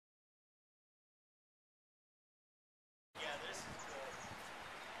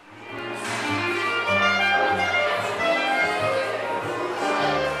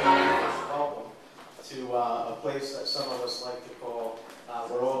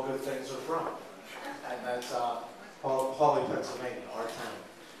things are from. And that's Hawley, Pennsylvania, our town.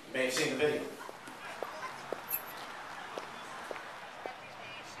 You may have seen the video.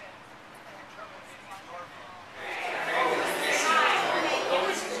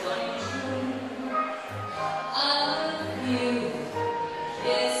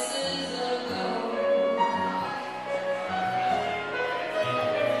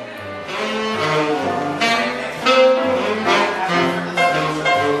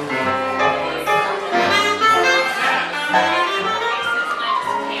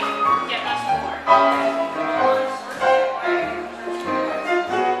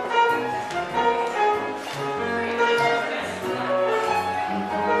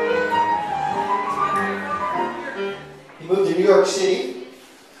 City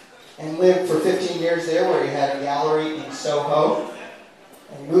and lived for 15 years there, where he had a gallery in Soho.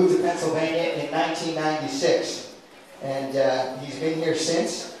 And he moved to Pennsylvania in 1996. And he's been here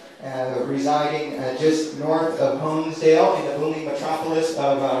since, residing just north of Honesdale in the booming metropolis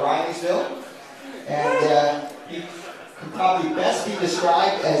of Rileyville. And he can probably best be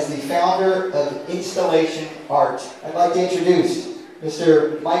described as the founder of installation art. I'd like to introduce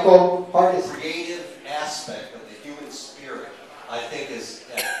Mr. Michael Hardesty. Creative aspect of the human spirit, I think, is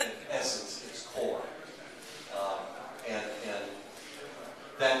at essence its core, and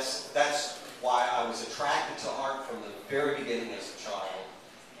that's why I was attracted to art from the very beginning as a child.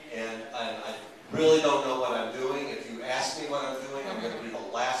 And I really don't know what I'm doing. If you ask me what I'm doing, I'm going to be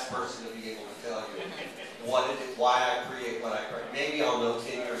the last person to be able to tell you what it is, why I create what I create. Maybe I'll know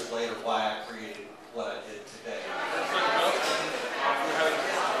 10 years later why I created what I did today.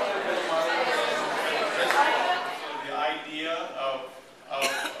 The idea of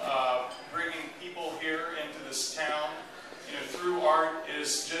bringing people here into this town, through art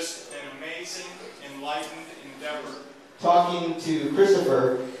is just an amazing, enlightened endeavor. Talking to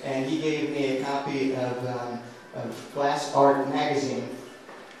Christopher, and he gave me a copy of Glass Art magazine.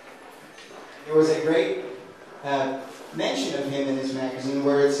 There was a great mention of him in this magazine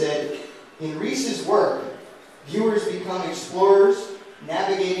where it said, in Ries's work, viewers become explorers,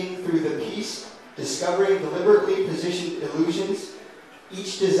 navigating through the piece, discovering deliberately positioned illusions.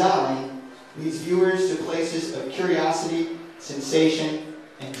 Each design leads viewers to places of curiosity, sensation,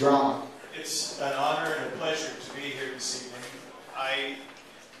 and drama. It's an honor and a pleasure to be here this evening. I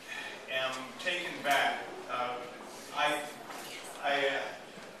am taken back. I'm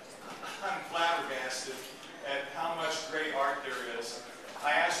flabbergasted at how much great art there is.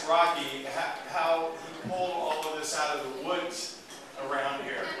 I asked Rocky how he pulled all of this out of the woods around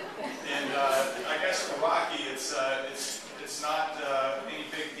here, and I guess for Rocky it's not any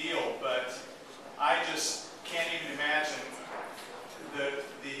big deal, but I just can't even imagine the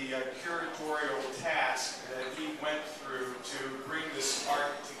curatorial task that he went through to bring this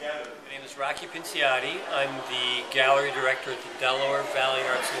art together. My name is Rocky Pinciotti. I'm the gallery director at the Delaware Valley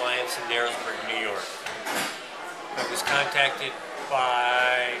Arts Alliance in Narrowsburg, New York. I was contacted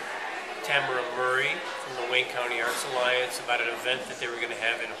by Tamara Murray from the Wayne County Arts Alliance about an event that they were going to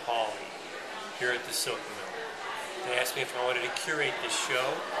have in Hawley, here at the Silk Mill. They asked me if I wanted to curate this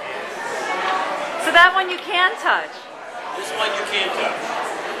show. So that one you can touch? This one you can't touch.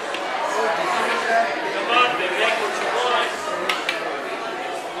 Come on, baby, make what you want.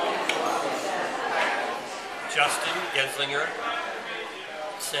 Justin Genslinger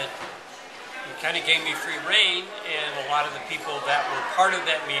said, he kind of gave me free rein, and a lot of the people that were part of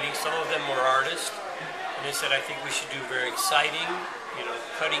that meeting, some of them were artists, and they said, I think we should do very exciting,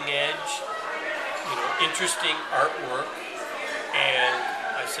 cutting edge, interesting artwork. And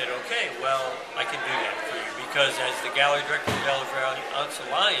I said, okay, well, I can do that for you, because as the gallery director of the Delaware Valley Arts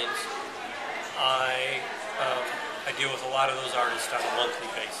Alliance, I deal with a lot of those artists on a monthly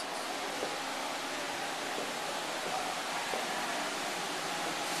basis.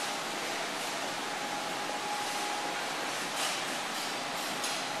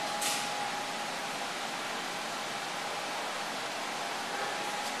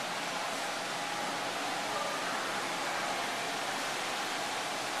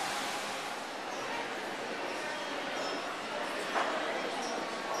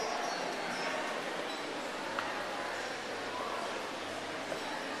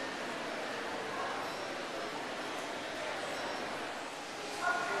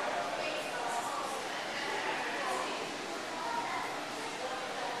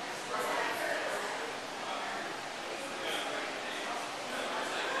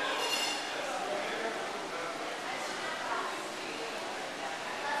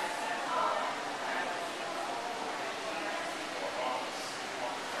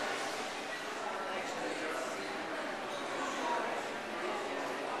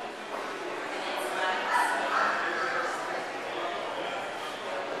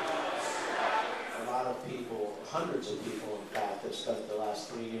 hundreds of people, in fact, have spent the last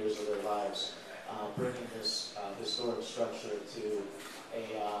 3 years of their lives bringing this historic structure to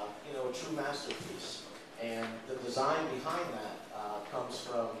a true masterpiece. And the design behind that comes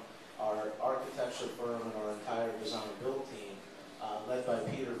from our architecture firm and our entire design build team, led by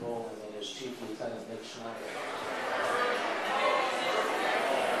Peter Bowman and his Chief Lieutenant Nick Schneider.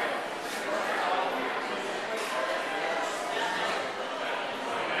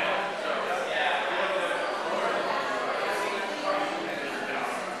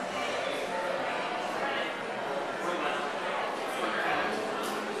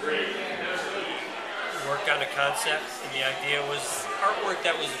 On a concept, and the idea was artwork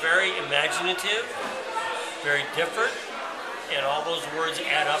that was very imaginative, very different, and all those words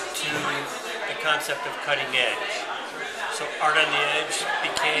add up to the concept of cutting edge. So art on the edge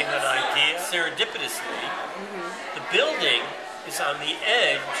became an idea. Serendipitously, the building is on the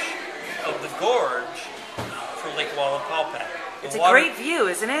edge of the gorge for Lake Wallenpaupack. It's a great view,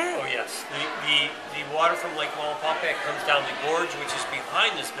 isn't it? Oh yes. The water from Lake Wallenpaupack comes down the gorge, which is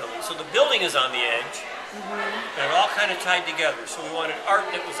behind this building. So the building is on the edge, and it all kind of tied together. So we wanted art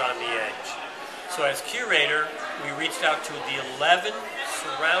that was on the edge. So as curator, we reached out to the 11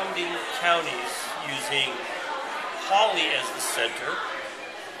 surrounding counties using Hawley as the center,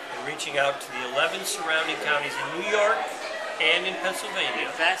 and reaching out to the 11 surrounding counties in New York and in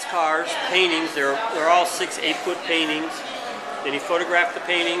Pennsylvania. Fast cars, paintings, they're all 6-8-foot paintings. Then he photographed the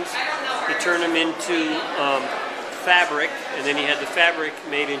paintings, he turned them into fabric, and then he had the fabric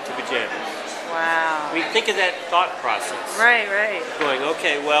made into pajamas. Wow. We think of that thought process. Right. Going,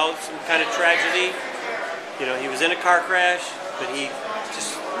 okay, well, some kind of tragedy. You know, he was in a car crash, but he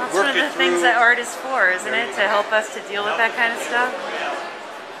just That's worked one of it the through. things that art is for, isn't it? To help us to deal with that kind of stuff.